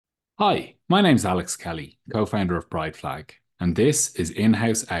Hi, my name's Alex Kelly, co-founder of Bright Flag, and this is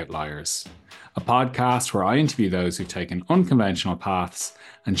In-House Outliers, a podcast where I interview those who've taken unconventional paths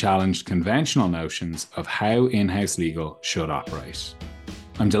and challenged conventional notions of how in-house legal should operate.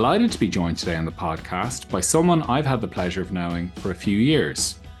 I'm delighted to be joined today on the podcast by someone I've had the pleasure of knowing for a few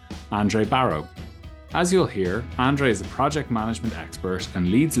years, André Barrow. As you'll hear, André is a project management expert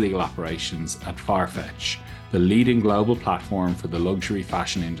and leads legal operations at FARFETCH, the leading global platform for the luxury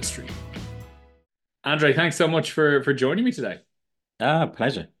fashion industry. André, thanks so much for joining me today.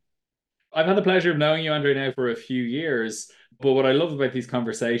 Pleasure. I've had the pleasure of knowing you, André, now for a few years. But what I love about these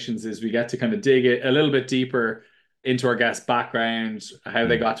conversations is we get to kind of dig it a little bit deeper into our guests' background, how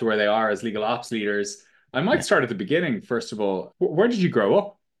they Mm, got to where they are as legal ops leaders. I might yeah, start at the beginning, first of all. Where did you grow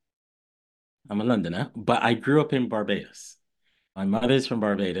up? I'm a Londoner, but I grew up in Barbados. My mother's from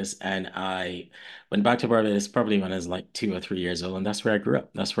Barbados, and I went back to Barbados probably when I was like 2 or 3 years old, and that's where I grew up.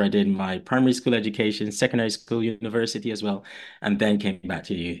 That's where I did my primary school education, secondary school, university as well, and then came back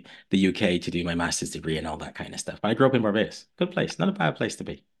to the UK to do my master's degree and all that kind of stuff. But I grew up in Barbados. Good place, not a bad place to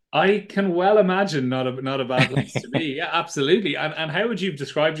be. I can well imagine not a bad place to be. Yeah, absolutely. And how would you have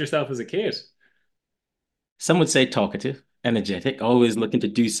described yourself as a kid? Some would say talkative, energetic, always looking to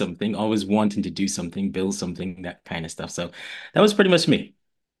do something, always wanting to do something, build something, that kind of stuff. So that was pretty much me.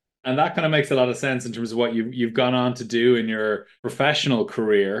 And that kind of makes a lot of sense in terms of what you've gone on to do in your professional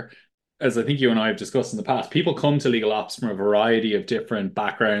career. As I think you and I have discussed in the past, people come to legal ops from a variety of different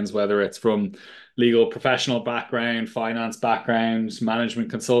backgrounds, whether it's from legal professional background, finance background, management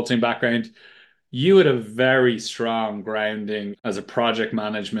consulting background. You had a very strong grounding as a project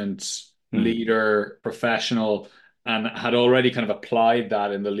management Hmm. leader, professional, and had already kind of applied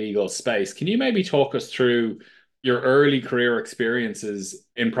that in the legal space. Can you maybe talk us through your early career experiences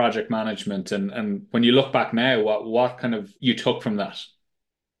in project management and when you look back now, what kind of you took from that?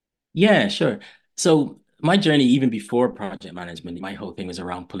 Yeah, sure. So my journey, even before project management, my whole thing was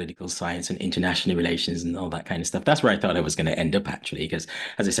around political science and international relations and all that kind of stuff. That's where I thought I was going to end up actually, because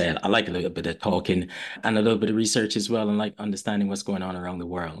as I said, I like a little bit of talking and a little bit of research as well, and like understanding what's going on around the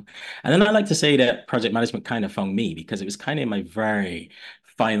world. And then I like to say that project management kind of found me because it was kind of in my very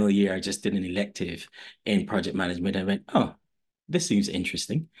final year. I just did an elective in project management. I went, oh, this seems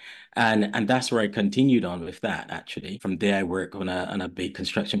interesting. And that's where I continued on with that actually. From there I worked on a big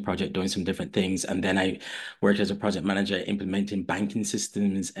construction project doing some different things. And then I worked as a project manager implementing banking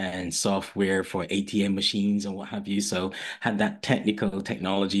systems and software for ATM machines and what have you. So had that technical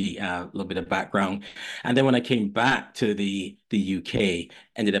technology, a little bit of background. And then when I came back to the UK,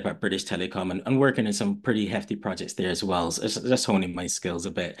 ended up at British Telecom and working in some pretty hefty projects there as well. So just honing my skills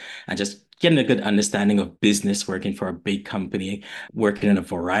a bit and just getting a good understanding of business, working for a big company, working in a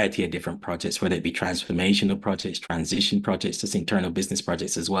variety of different projects, whether it be transformational projects, transition projects, just internal business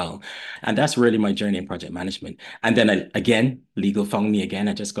projects as well. And that's really my journey in project management. And then again, legal found me again.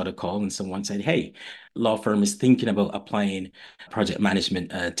 I just got a call and someone said, hey, law firm is thinking about applying project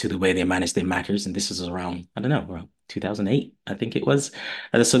management to the way they manage their matters. And this was around, I don't know, around 2008, I think it was.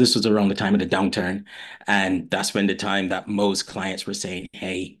 So this was around the time of the downturn. And that's when the time that most clients were saying,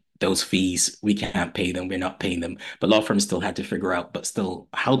 hey, those fees, we can't pay them, we're not paying them. But law firms still had to figure out, but still,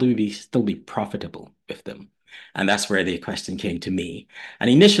 how do we still be profitable with them? And that's where the question came to me. And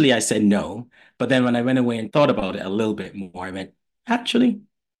initially I said no, but then when I went away and thought about it a little bit more, I went, actually,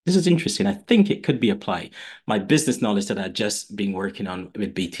 this is interesting. I think it could be applied. My business knowledge that I'd just been working on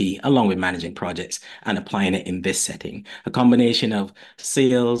with BT, along with managing projects and applying it in this setting, a combination of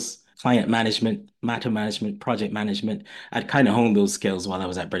sales, client management, matter management, project management. I'd kind of honed those skills while I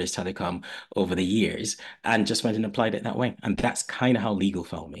was at British Telecom over the years and just went and applied it that way. And that's kind of how legal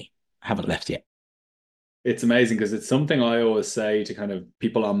found me. I haven't left yet. It's amazing because it's something I always say to kind of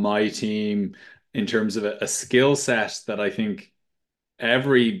people on my team in terms of a skill set that I think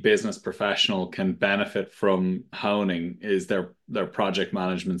every business professional can benefit from honing is their project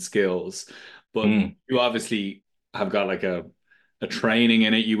management skills. But Mm, you obviously have got like a training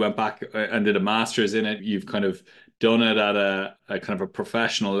in it. You went back and did a master's in it. You've kind of done it at a kind of a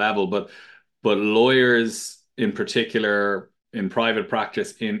professional level. But lawyers in particular in private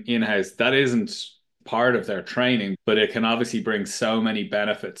practice in-house, that isn't part of their training, but it can obviously bring so many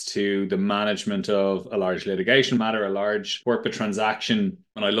benefits to the management of a large litigation matter, a large corporate transaction.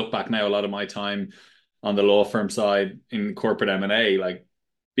 When I look back now, a lot of my time on the law firm side in corporate M&A, like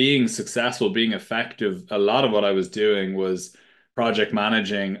being successful, being effective, a lot of what I was doing was project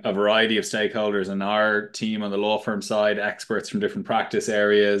managing a variety of stakeholders in our team on the law firm side, experts from different practice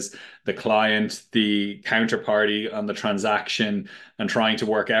areas, the client, the counterparty on the transaction, and trying to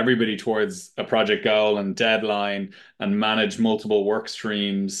work everybody towards a project goal and deadline and manage multiple work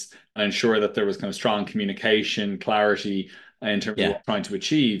streams and ensure that there was kind of strong communication, clarity in terms of what Yeah. we're trying to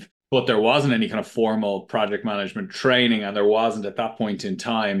achieve. But there wasn't any kind of formal project management training, and there wasn't at that point in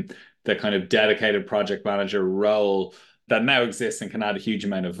time the kind of dedicated project manager role that now exists and can add a huge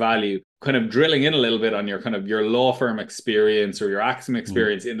amount of value. Kind of drilling in a little bit on your kind of your law firm experience or your Axiom Mm.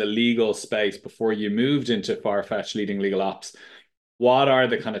 experience in the legal space before you moved into FARFETCH leading legal ops. What are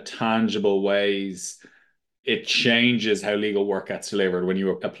the kind of tangible ways it changes how legal work gets delivered when you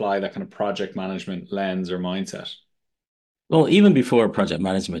apply that kind of project management lens or mindset? Well, even before project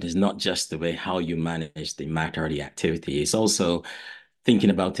management is not just the way how you manage the matter or the activity, it's also thinking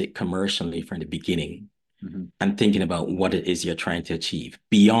about it commercially from the beginning Mhm. and thinking about what it is you're trying to achieve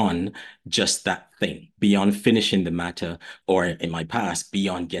beyond just that thing, beyond finishing the matter, or in my past,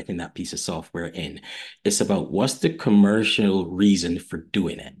 beyond getting that piece of software in. It's about what's the commercial reason for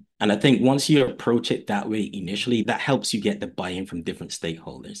doing it. And I think once you approach it that way initially, that helps you get the buy-in from different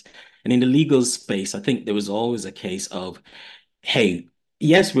stakeholders. And in the legal space, I think there was always a case of, hey,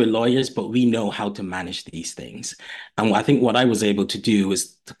 yes, we're lawyers, but we know how to manage these things. And I think what I was able to do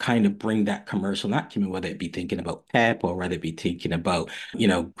is to kind of bring that commercial acumen, whether it be thinking about PEP or whether it be thinking about,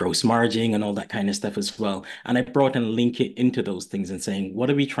 gross margin and all that kind of stuff as well. And I brought and link it into those things and saying,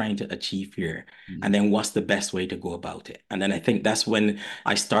 what are we trying to achieve here? And then what's the best way to go about it? And then I think that's when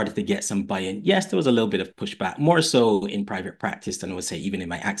I started to get some buy-in. Yes, there was a little bit of pushback, more so in private practice than I would say even in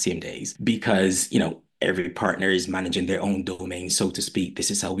my Axiom days, because, every partner is managing their own domain, so to speak. This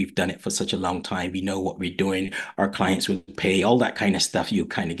is how we've done it for such a long time. We know what we're doing. Our clients will pay, all that kind of stuff. You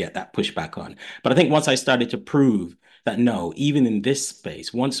kind of get that pushback on. But I think once I started to prove that no, even in this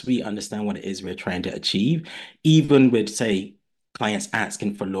space, once we understand what it is we're trying to achieve, even with, say, clients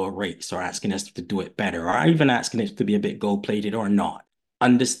asking for lower rates or asking us to do it better, or even asking it to be a bit gold plated or not,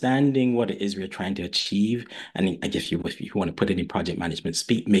 understanding what it is we're trying to achieve. And I guess if you want to put it in project management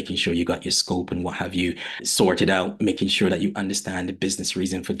speak, making sure you got your scope and what have you sorted out, making sure that you understand the business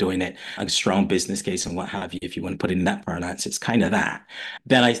reason for doing it, a strong business case and what have you. If you want to put it in that parlance, it's kind of that.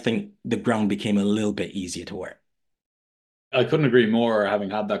 Then I think the ground became a little bit easier to work. I couldn't agree more, having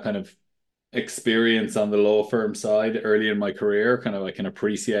had that kind of experience on the law firm side early in my career. Kind of, I can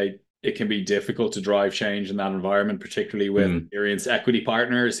appreciate it can be difficult to drive change in that environment, particularly with Mm, experienced equity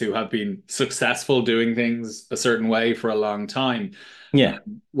partners who have been successful doing things a certain way for a long time. yeah.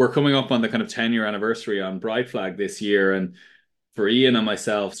 We're coming up on the kind of 10-year anniversary on Bright Flag this year, and for Ian and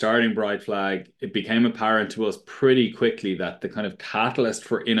myself starting Bright Flag, it became apparent to us pretty quickly that the kind of catalyst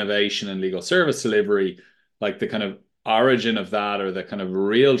for innovation and legal service delivery, like the kind of origin of that or the kind of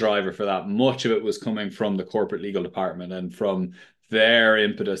real driver for that, much of it was coming from the corporate legal department and from their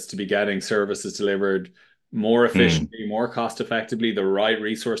impetus to be getting services delivered more Mm, efficiently, more cost effectively, the right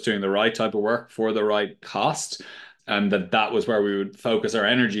resource doing the right type of work for the right cost. And that was where we would focus our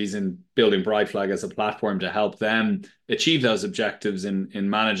energies in building Bright Flag as a platform to help them achieve those objectives in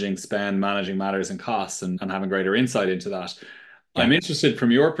managing spend, managing matters and costs, and having greater insight into that. I'm yeah. interested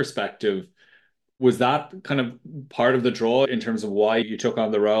from your perspective, was that kind of part of the draw in terms of why you took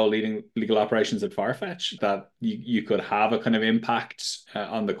on the role leading legal operations at FARFETCH, that you could have a kind of impact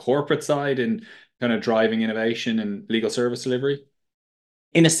on the corporate side in kind of driving innovation and legal service delivery?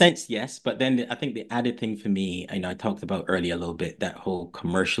 In a sense, yes. But then I think the added thing for me, I talked about earlier a little bit, that whole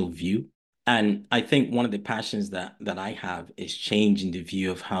commercial view. And I think one of the passions that I have is changing the view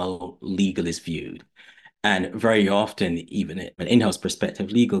of how legal is viewed. And very often, even an in-house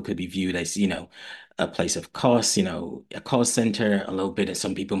perspective, legal could be viewed as, a place of cost, a cost center, a little bit, as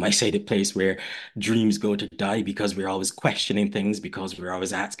some people might say, the place where dreams go to die because we're always questioning things, because we're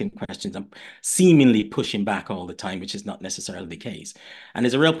always asking questions and seemingly pushing back all the time, which is not necessarily the case. And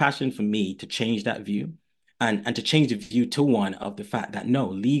there's a real passion for me to change that view and to change the view to one of the fact that no,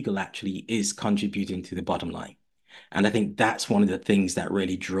 legal actually is contributing to the bottom line. And I think that's one of the things that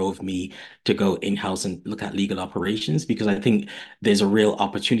really drove me to go in-house and look at legal operations, because I think there's a real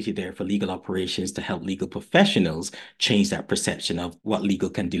opportunity there for legal operations to help legal professionals change that perception of what legal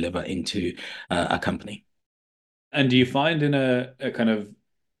can deliver into a company. And do you find in a kind of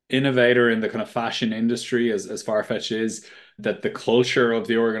innovator in the kind of fashion industry as Farfetch is, that the culture of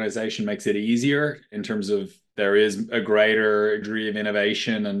the organization makes it easier in terms of there is a greater degree of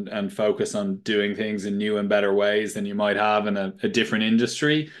innovation and focus on doing things in new and better ways than you might have in a different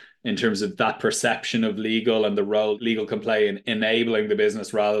industry in terms of that perception of legal and the role legal can play in enabling the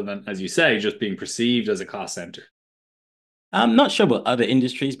business rather than, as you say, just being perceived as a cost center? I'm not sure about other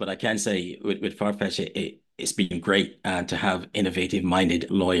industries, but I can say with Farfetch, it's been great to have innovative minded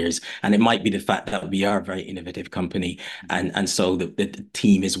lawyers. And it might be the fact that we are a very innovative company. And so the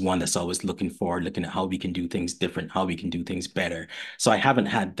team is one that's always looking forward, looking at how we can do things different, how we can do things better. So I haven't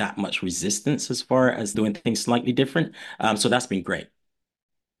had that much resistance as far as doing things slightly different. So that's been great.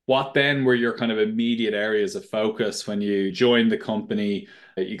 What then were your kind of immediate areas of focus when you joined the company?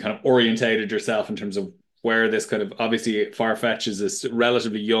 You kind of orientated yourself in terms of where this kind of obviously Farfetch is this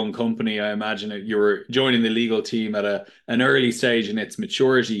relatively young company. I imagine you were joining the legal team at an early stage in its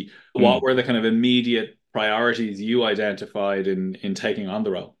maturity. What Mm. were the kind of immediate priorities you identified in taking on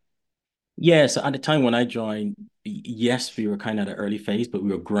the role? Yeah, so at the time when I joined, yes, we were kind of at the early phase, but we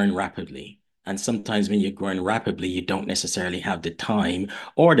were growing rapidly. And sometimes when you're growing rapidly, you don't necessarily have the time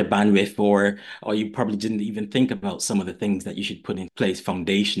or the bandwidth, or you probably didn't even think about some of the things that you should put in place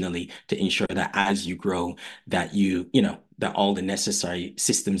foundationally to ensure that as you grow, that that all the necessary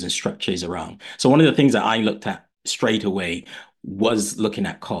systems and structures around. So one of the things that I looked at straight away was looking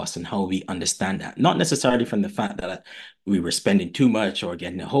at costs and how we understand that. Not necessarily from the fact that we were spending too much or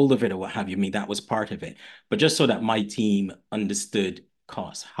getting a hold of it or what have you. I mean, that was part of it. But just so that my team understood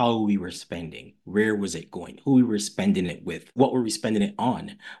costs, how we were spending, where was it going, who we were spending it with, what were we spending it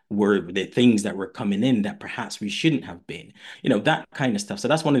on, were the things that were coming in that perhaps we shouldn't have been, that kind of stuff. So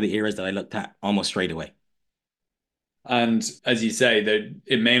that's one of the areas that I looked at almost straight away. And as you say, that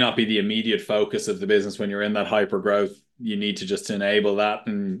it may not be the immediate focus of the business when you're in that hyper growth. You need to just enable that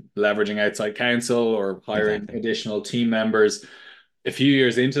and leveraging outside counsel or hiring Exactly. additional team members. A few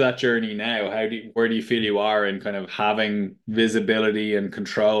years into that journey now, where do you feel you are in kind of having visibility and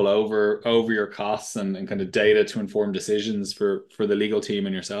control over your costs and kind of data to inform decisions for the legal team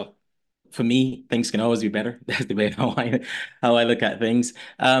and yourself? For me, things can always be better. That's the way how I look at things.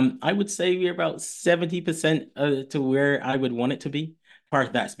 I would say we're about 70% to where I would want it to be. Part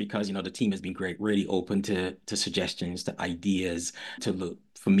of that's because, the team has been great, really open to suggestions, to ideas, to look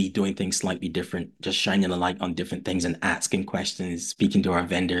for me doing things slightly different, just shining a light on different things and asking questions, speaking to our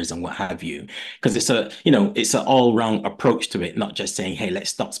vendors and what have you. Because it's an all-round approach to it, not just saying, hey,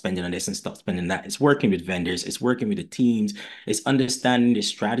 let's stop spending on this and stop spending that. It's working with vendors, it's working with the teams, it's understanding the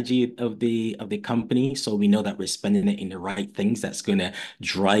strategy of the company, so we know that we're spending it in the right things that's going to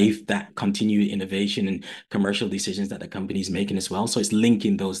drive that continued innovation and commercial decisions that the company is making as well. So it's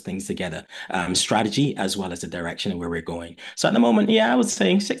linking those things together, strategy as well as the direction of where we're going. So at the moment, yeah, I would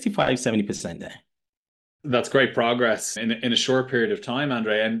say 65, 70% there. That's great progress in a short period of time,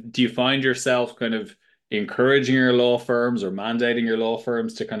 Andre. And do you find yourself kind of encouraging your law firms or mandating your law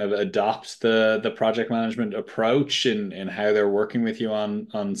firms to kind of adopt the project management approach in how they're working with you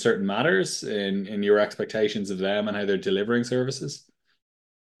on certain matters in your expectations of them and how they're delivering services?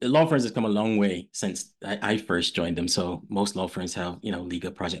 The law firms have come a long way since I first joined them. So most law firms have,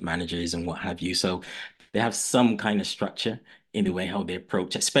 legal project managers and what have you. So they have some kind of structure in the way how they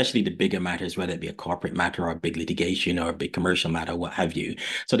approach, especially the bigger matters, whether it be a corporate matter or a big litigation or a big commercial matter, what have you.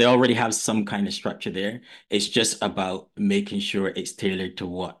 So they already have some kind of structure there. It's just about making sure it's tailored to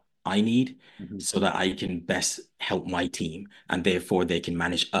what I need Mhm. so that I can best help my team and therefore they can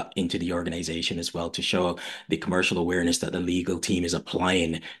manage up into the organization as well to show the commercial awareness that the legal team is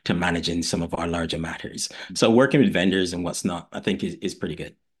applying to managing some of our larger matters. So working with vendors and what's not, I think is pretty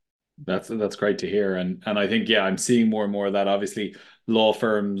good. That's great to hear. And I think, yeah, I'm seeing more and more of that. Obviously, law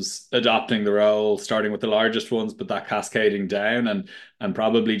firms adopting the role, starting with the largest ones, but that cascading down and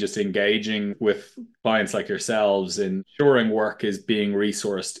probably just engaging with clients like yourselves in ensuring work is being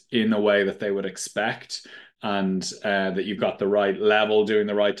resourced in a way that they would expect and that you've got the right level, doing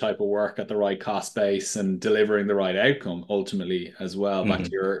the right type of work at the right cost base and delivering the right outcome ultimately as well. Back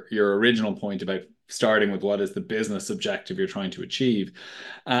to Mhm. your original point about starting with what is the business objective you're trying to achieve.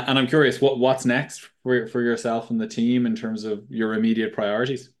 And I'm curious, what's next for yourself and the team in terms of your immediate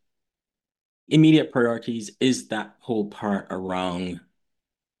priorities? Immediate priorities is that whole part around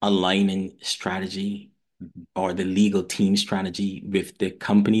aligning strategy Mhm. or the legal team strategy with the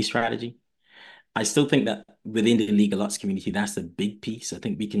company strategy. I still think that within the legal ops community, that's a big piece. I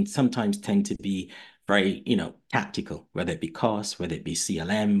think we can sometimes tend to be very, tactical, whether it be cost, whether it be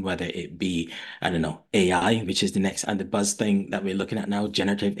CLM, whether it be, I don't know, AI, which is the next and the buzz thing that we're looking at now,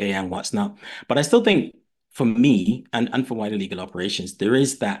 generative AI and what's not. But I still think for me and for wider legal operations, there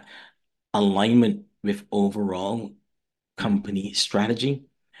is that alignment with overall company strategy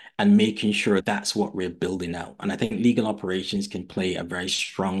and making sure that's what we're building out. And I think legal operations can play a very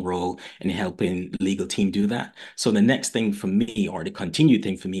strong role in helping the legal team do that. So the next thing for me, or the continued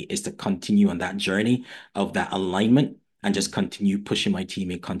thing for me, is to continue on that journey of that alignment and just continue pushing my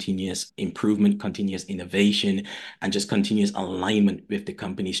team in continuous improvement, continuous innovation, and just continuous alignment with the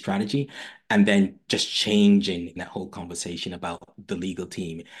company strategy. And then just changing that whole conversation about the legal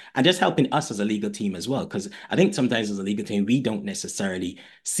team and just helping us as a legal team as well. Because I think sometimes as a legal team, we don't necessarily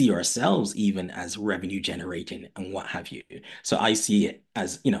see ourselves even as revenue generating and what have you. So I see it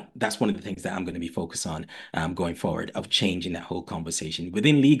as, that's one of the things that I'm going to be focused on going forward, of changing that whole conversation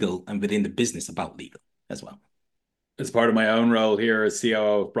within legal and within the business about legal as well. As part of my own role here as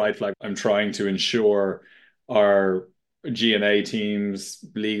COO of Brightflag, I'm trying to ensure our G&A teams,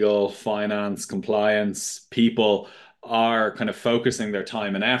 legal, finance, compliance people are kind of focusing their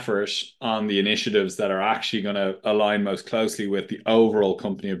time and effort on the initiatives that are actually going to align most closely with the overall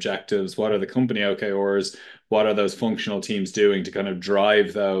company objectives. What are the company OKRs? What are those functional teams doing to kind of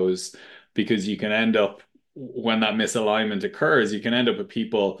drive those? Because you can end up, when that misalignment occurs, you can end up with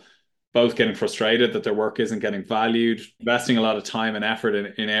people both getting frustrated that their work isn't getting valued, investing a lot of time and effort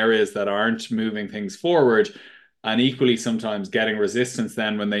in areas that aren't moving things forward, and equally sometimes getting resistance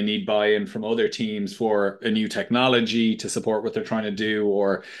then when they need buy-in from other teams for a new technology to support what they're trying to do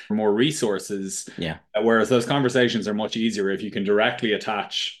or more resources. Yeah. Whereas those conversations are much easier if you can directly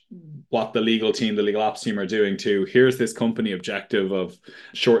attach what the legal team, the legal ops team are doing to here's this company objective of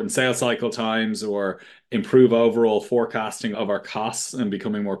shorten sales cycle times or improve overall forecasting of our costs and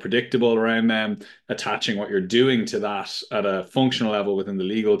becoming more predictable around them, attaching what you're doing to that at a functional level within the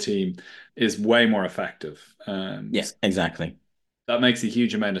legal team is way more effective. Yeah, exactly. That makes a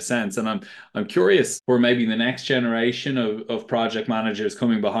huge amount of sense. And I'm curious for maybe the next generation of project managers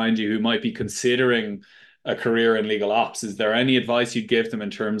coming behind you who might be considering a career in legal ops. Is there any advice you'd give them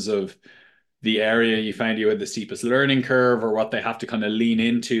in terms of the area you find you had the steepest learning curve or what they have to kind of lean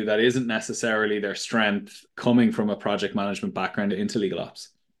into that isn't necessarily their strength coming from a project management background into legal ops?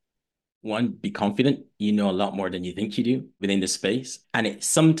 One, be confident. You know a lot more than you think you do within the space. And it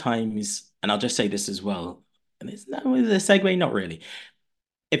sometimes, and I'll just say this as well, and it's not a segue, not really.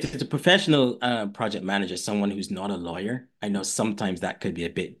 If it's a professional project manager, someone who's not a lawyer, I know sometimes that could be a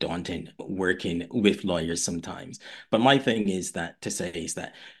bit daunting working with lawyers sometimes. But my thing is that to say is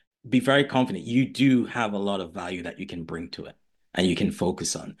that be very confident. You do have a lot of value that you can bring to it and you can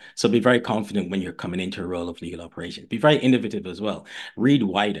focus on. So be very confident when you're coming into a role of legal operations. Be very innovative as well. Read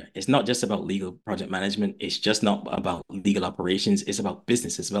wider. It's not just about legal project management. It's just not about legal operations. It's about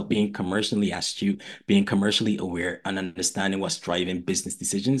business. It's about being commercially astute, being commercially aware, and understanding what's driving business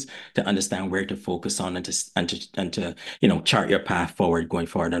decisions to understand where to focus on and to chart your path forward going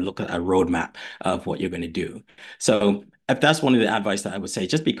forward and look at a roadmap of what you're going to do. So if that's one of the advice that I would say,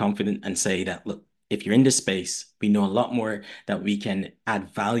 just be confident and say that, look, if you're in this space, we know a lot more that we can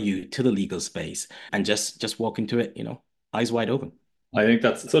add value to the legal space and just walk into it, eyes wide open. I think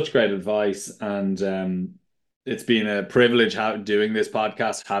that's such great advice. And it's been a privilege doing this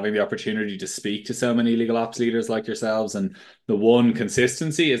podcast, having the opportunity to speak to so many legal ops leaders like yourselves. And the one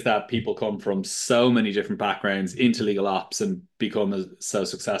consistency is that people come from so many different backgrounds into legal ops and become so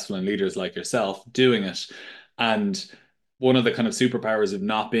successful in leaders like yourself doing it. And one of the kind of superpowers of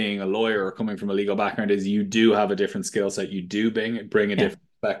not being a lawyer or coming from a legal background is you do have a different skill set. You do bring a Yeah, different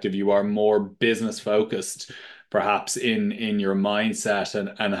perspective. You are more business focused, perhaps in your mindset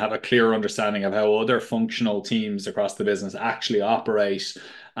and have a clearer understanding of how other functional teams across the business actually operate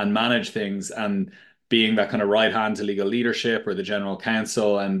and manage things. And being that kind of right hand to legal leadership or the general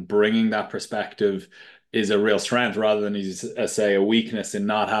counsel and bringing that perspective is a real strength rather than, say, a weakness in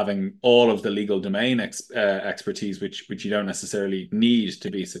not having all of the legal domain expertise, which you don't necessarily need to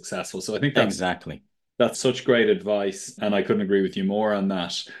be successful. So I think exactly. that's such great advice, and I couldn't agree with you more on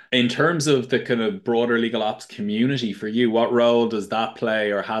that. In terms of the kind of broader legal ops community for you, what role does that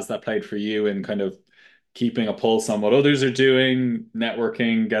play or has that played for you in kind of keeping a pulse on what others are doing,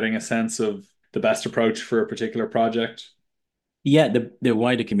 networking, getting a sense of the best approach for a particular project? Yeah, the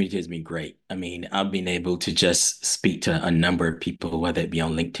wider community has been great. I mean, I've been able to just speak to a number of people, whether it be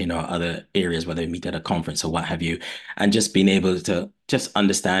on LinkedIn or other areas, whether we meet at a conference or what have you, and just being able to just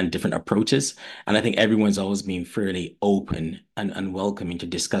understand different approaches. And I think everyone's always been fairly open and welcoming to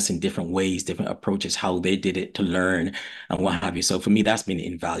discussing different ways, different approaches, how they did it to learn and what have you. So for me, that's been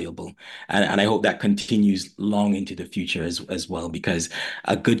invaluable. And I hope that continues long into the future as well, because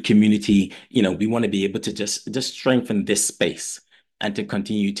a good community, we want to be able to just strengthen this space and to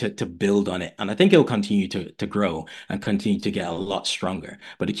continue to build on it. And I think it'll continue to grow and continue to get a lot stronger.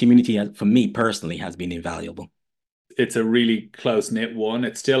 But the community, for me personally, has been invaluable. It's a really close knit one.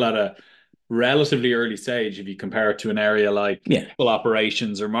 It's still at a relatively early stage if you compare it to an area like Yeah,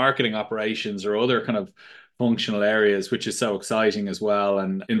 operations or marketing operations or other kind of functional areas, which is so exciting as well,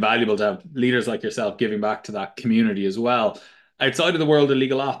 and invaluable to have leaders like yourself giving back to that community as well. Outside of the world of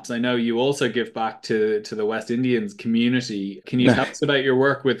legal ops, I know you also give back to the West Indians community. Can you tell us about your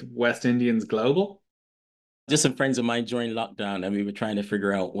work with West Indians Global? Just some friends of mine during lockdown, and we were trying to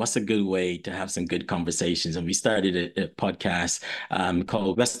figure out what's a good way to have some good conversations. And we started a podcast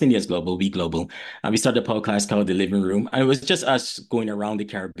called West Indians Global, We Global. And we started a podcast called The Living Room. And it was just us going around the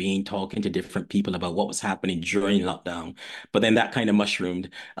Caribbean, talking to different people about what was happening during lockdown. But then that kind of mushroomed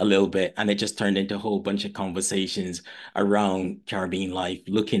a little bit, and it just turned into a whole bunch of conversations around Caribbean life,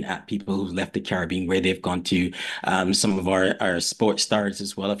 looking at people who've left the Caribbean, where they've gone to. Some of our sports stars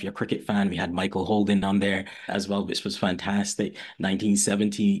as well. If you're a cricket fan, we had Michael Holden on there as well, which was fantastic.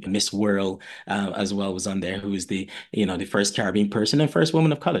 1970 Miss World as well was on there, who was the first Caribbean person and first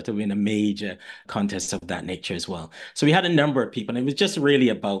woman of color to win a major contest of that nature as well. So we had a number of people, and it was just really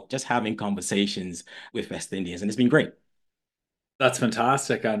about just having conversations with West Indians, and it's been great. That's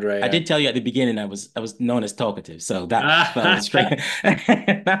fantastic, I Andrea. did tell you at the beginning I was known as talkative, so that fell straight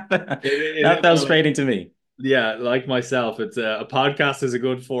that fell Well, straight into me. yeah, like myself, it's a podcast is a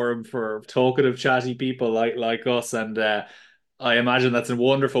good forum for talkative, chatty people like us, and I imagine that's a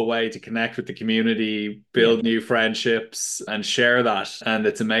wonderful way to connect with the community, Yeah. build new friendships, and share that. And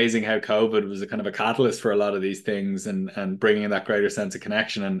it's amazing how COVID was a kind of a catalyst for a lot of these things, and bringing in that greater sense of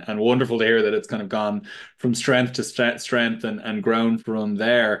connection. And wonderful to hear that it's kind of gone from strength to strength and grown from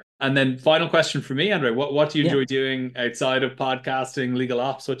there. And then final question for me, Andre, what do you Yeah. enjoy doing outside of podcasting, legal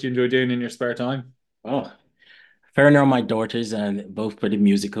ops? What do you enjoy doing in your spare time? Oh, fair enough. My daughters and both pretty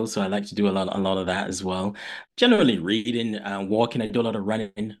musical, so I like to do a lot of that as well. Generally reading, walking. I do a lot of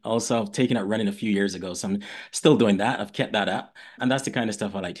running. Also, I've taken up running a few years ago, so I'm still doing that. I've kept that up, and that's the kind of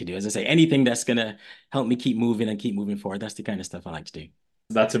stuff I like to do. As I say, anything that's gonna help me keep moving and keep moving forward. That's the kind of stuff I like to do.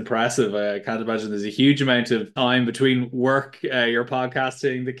 That's impressive. I can't imagine there's a huge amount of time between work, your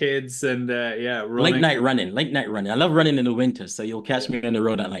podcasting, the kids, and yeah, running. Late night running. I love running in the winter, so you'll catch me on the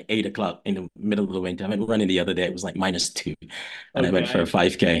road at like 8 o'clock in the middle of the winter. I went running the other day. It was like -2, and I went for a Okay.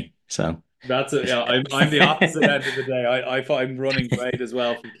 5K. So That's it. Yeah, I'm the opposite end of the day. I find running great as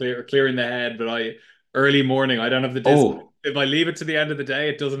well for clearing the head, but I early morning I don't have the discipline. oh If I leave it to the end of the day,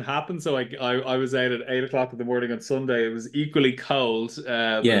 it doesn't happen. So I was out at 8 o'clock in the morning on Sunday. It was equally cold,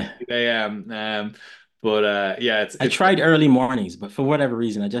 but yeah. 8 a.m. But yeah, I it's tried early mornings, but for whatever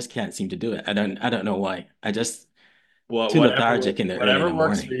reason, I just can't seem to do it. I don't know why. I just what too whatever lethargic in the early in whatever the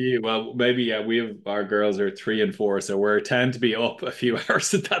works for morning. you. Well, maybe yeah, we have our girls are 3 and 4, so we're tend to be up a few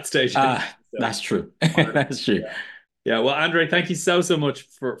hours at that stage anyway. So That's true. hard. That's true. Yeah, well, Andre, thank you so much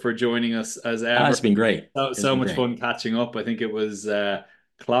for joining us as ever. It's been great. It's So been much great. fun catching up. I think it was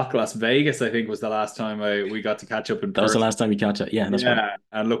Clock Las Vegas, I think was the last time we got to catch up in That was the person. last time we catch up. Yeah, that's right. Yeah,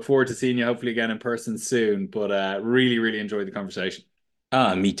 and look forward to seeing you hopefully again in person soon. But really enjoyed the conversation.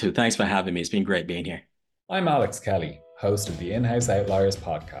 Me too. Thanks for having me. It's been great being here. I'm Alex Kelly, host of the In-House Outliers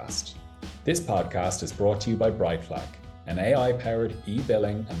podcast. This podcast is brought to you by Brightflag, an AI-powered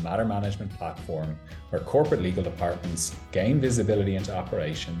e-billing and matter management platform where corporate legal departments gain visibility into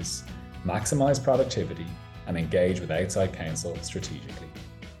operations, maximize productivity, and engage with outside counsel strategically.